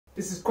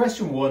This is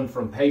question 1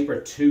 from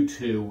paper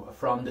 2.2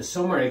 from the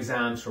summer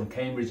exams from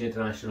Cambridge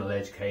International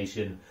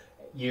Education,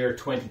 year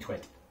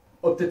 2020.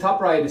 Up the top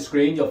right of the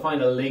screen you'll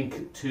find a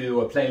link to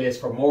a playlist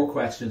for more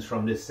questions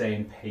from this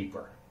same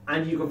paper.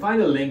 And you can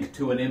find a link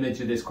to an image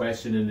of this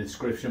question in the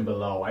description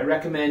below. I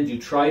recommend you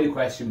try the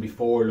question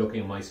before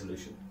looking at my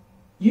solution.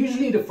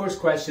 Usually the first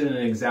question in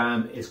an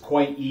exam is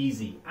quite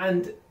easy,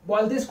 and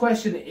while this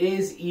question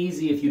is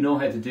easy if you know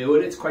how to do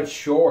it, it's quite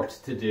short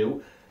to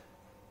do.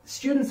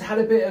 Students had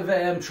a bit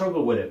of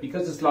trouble with it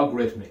because it's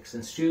logarithmics,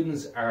 and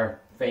students are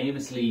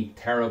famously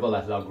terrible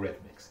at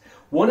logarithmics.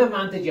 One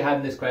advantage you had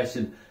in this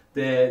question,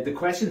 the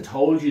question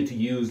told you to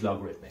use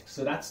logarithmics,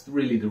 so that's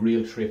really the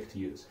real trick to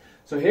use.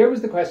 So here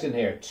was the question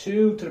here: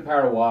 2 to the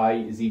power of y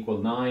is equal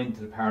 9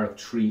 to the power of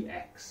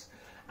 3x.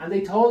 And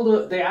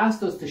they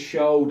asked us to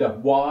show that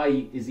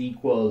y is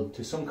equal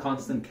to some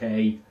constant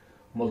k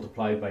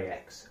multiplied by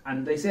x.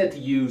 And they said to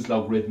use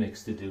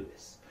logarithmics to do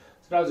this.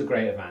 So that was a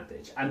great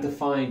advantage. And to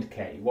find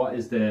k, what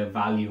is the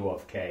value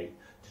of k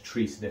to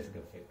 3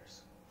 significant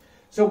figures?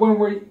 So when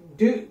we're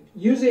dealing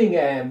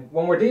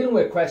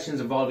with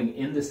questions involving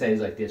indices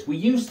like this, we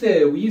used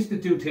to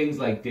do things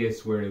like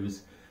this, where it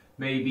was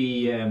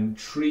maybe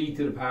 3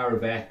 to the power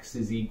of x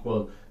is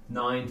equal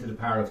 9 to the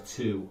power of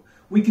 2.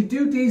 We could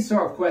do these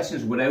sort of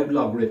questions without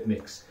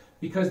logarithmics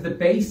because the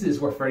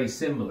bases were very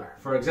similar.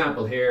 For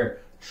example,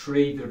 here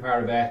 3 to the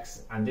power of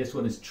x, and this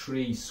one is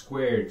 3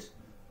 squared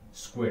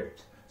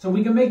squared. So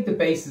we can make the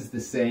bases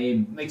the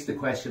same, makes the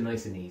question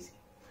nice and easy.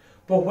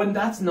 But when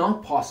that's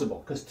not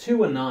possible, because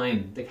 2 and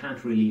 9, they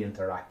can't really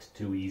interact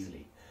too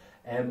easily,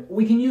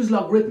 we can use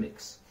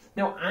logarithmics.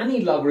 Now,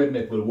 any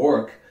logarithmic will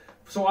work,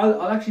 so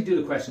I'll actually do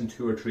the question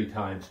 2 or 3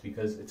 times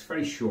because it's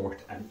very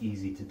short and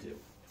easy to do.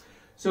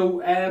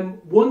 So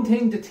one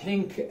thing to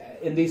think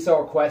in these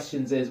sort of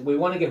questions is we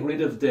want to get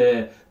rid of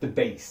the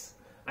base.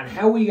 And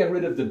how we get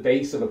rid of the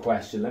base of a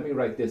question, let me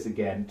write this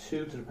again: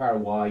 2 to the power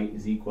of y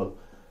is equal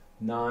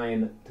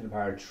 9 to the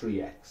power of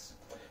 3x.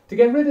 To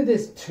get rid of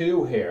this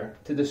 2 here,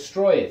 to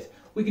destroy it,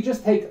 we could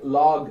just take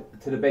log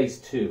to the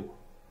base 2.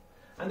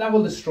 And that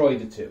will destroy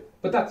the 2.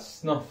 But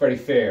that's not very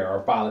fair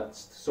or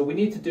balanced. So we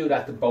need to do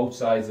that to both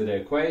sides of the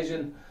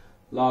equation.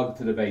 Log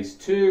to the base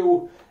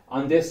 2.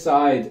 On this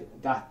side,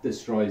 that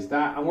destroys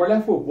that. And we're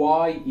left with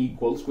y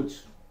equals, which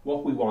is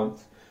what we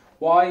want.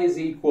 Y is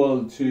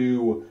equal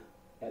to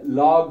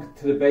log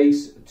to the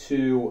base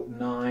 2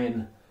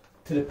 9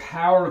 to the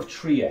power of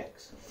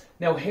 3x.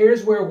 Now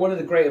here's where one of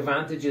the great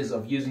advantages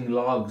of using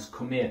logs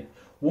come in.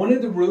 One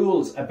of the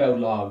rules about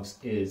logs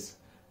is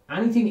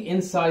anything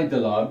inside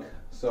the log,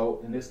 so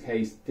in this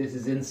case this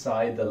is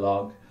inside the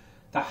log,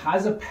 that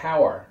has a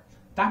power,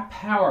 that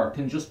power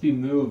can just be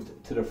moved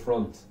to the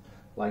front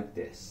like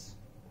this.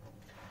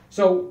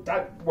 So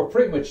that we're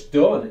pretty much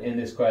done in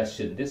this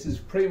question. This is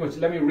pretty much,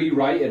 let me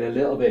rewrite it a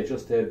little bit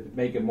just to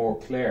make it more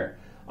clear.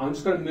 I'm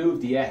just going to move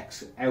the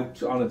x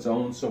out on its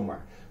own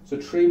somewhere. So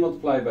 3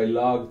 multiplied by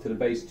log to the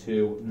base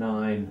 2,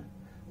 9.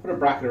 Put a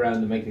bracket around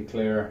to make it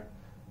clear.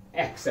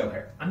 X out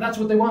here. And that's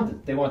what they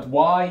wanted. They want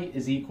y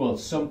is equal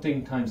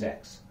something times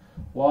x.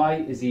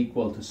 Y is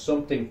equal to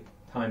something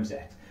times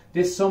x.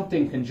 This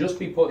something can just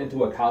be put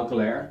into a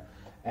calculator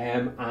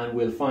and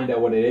we'll find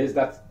out what it is.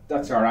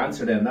 That's our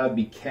answer then. That would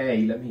be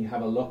k. Let me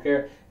have a look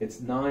here.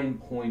 It's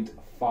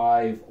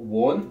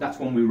 9.51. That's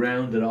when we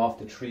rounded off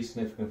to 3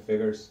 significant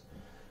figures.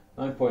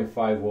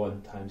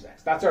 9.51 times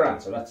x. That's our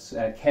answer. That's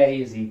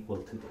k is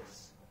equal to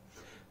this.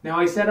 Now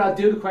I said I'd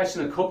do the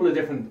question a couple of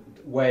different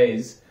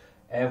ways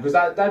because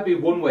that'd be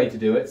one way to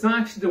do it. It's not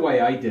actually the way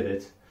I did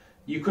it.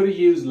 You could have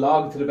used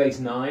log to the base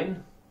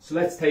 9. So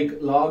let's take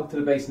log to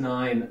the base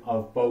 9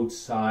 of both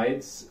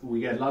sides. We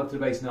get log to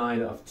the base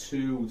 9 of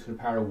 2 to the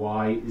power of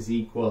y is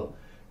equal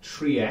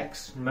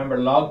 3x. Remember,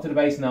 log to the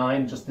base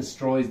 9 just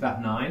destroys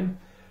that 9.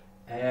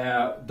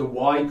 The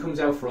y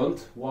comes out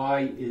front.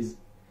 Y is,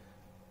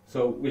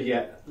 so we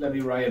get, let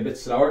me write a bit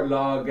slower.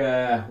 Log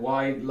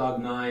y log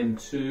 9,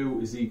 2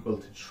 is equal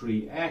to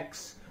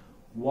 3x.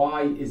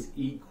 Y is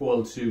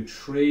equal to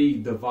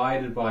 3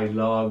 divided by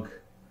log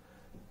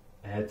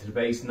to the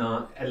base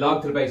 9,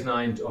 log to the base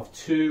 9 of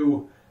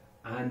 2,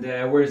 and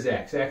where's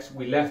x? X,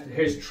 we left,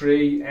 here's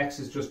 3, x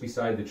is just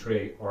beside the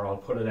 3, or I'll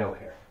put it out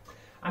here.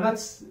 And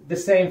that's the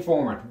same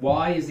format.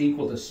 Y is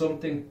equal to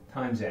something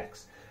times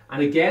x.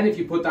 And again, if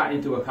you put that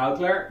into a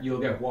calculator,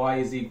 you'll get y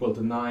is equal to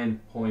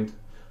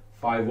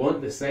 9.51,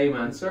 the same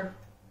answer.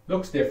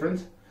 Looks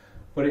different,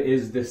 but it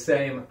is the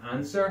same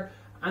answer.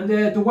 And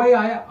the way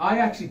I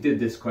actually did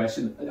this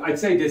question, I'd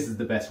say this is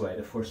the best way,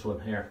 the first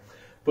one here.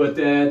 But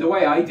the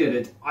way I did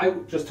it, I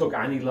just took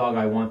any log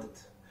I wanted.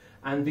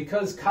 And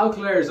because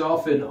calculators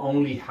often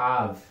only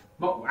have,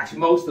 well, actually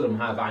most of them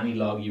have any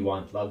log you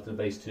want, log to the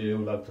base 2,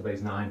 log to the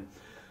base 9.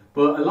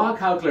 But a lot of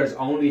calculators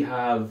only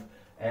have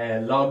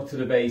log to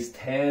the base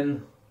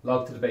 10,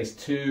 log to the base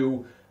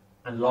 2,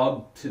 and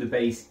log to the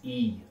base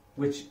e,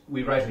 which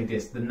we write like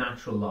this, the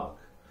natural log.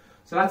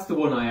 So that's the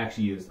one I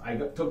actually used. I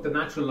took the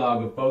natural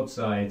log of both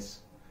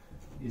sides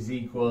is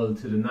equal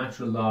to the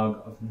natural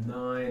log of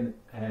 9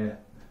 to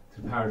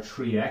the power of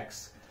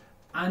 3x.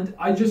 And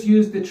I just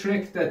used the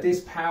trick that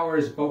this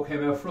powers both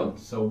came out front.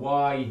 So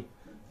y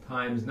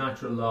times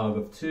natural log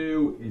of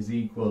 2 is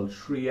equal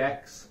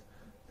 3x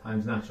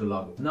times natural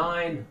log of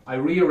 9. I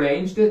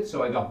rearranged it,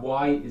 so I got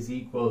y is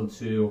equal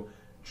to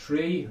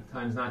 3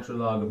 times natural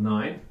log of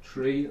 9,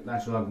 3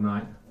 natural log of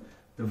 9,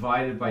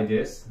 divided by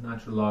this,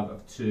 natural log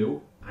of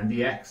 2, and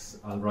the x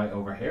I'll write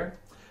over here.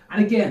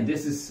 And again,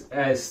 this is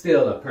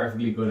still a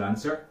perfectly good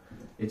answer.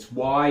 It's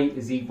y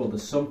is equal to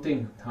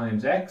something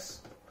times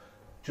x,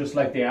 just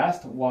like they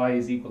asked, y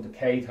is equal to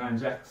k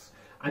times x.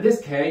 And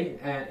this k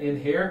in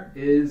here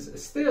is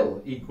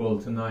still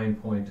equal to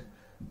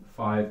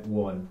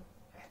 9.51x.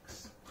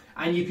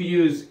 And you could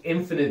use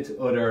infinite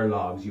other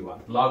logs you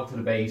want. Log to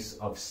the base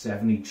of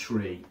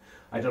 73.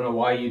 I don't know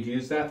why you'd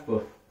use that,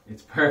 but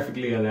it's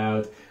perfectly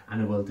allowed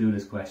and it will do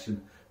this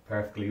question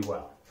perfectly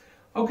well.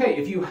 Okay,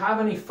 if you have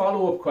any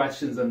follow-up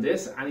questions on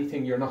this,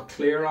 anything you're not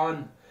clear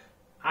on,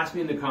 ask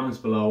me in the comments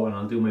below and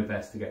I'll do my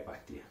best to get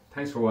back to you.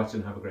 Thanks for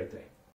watching. Have a great day.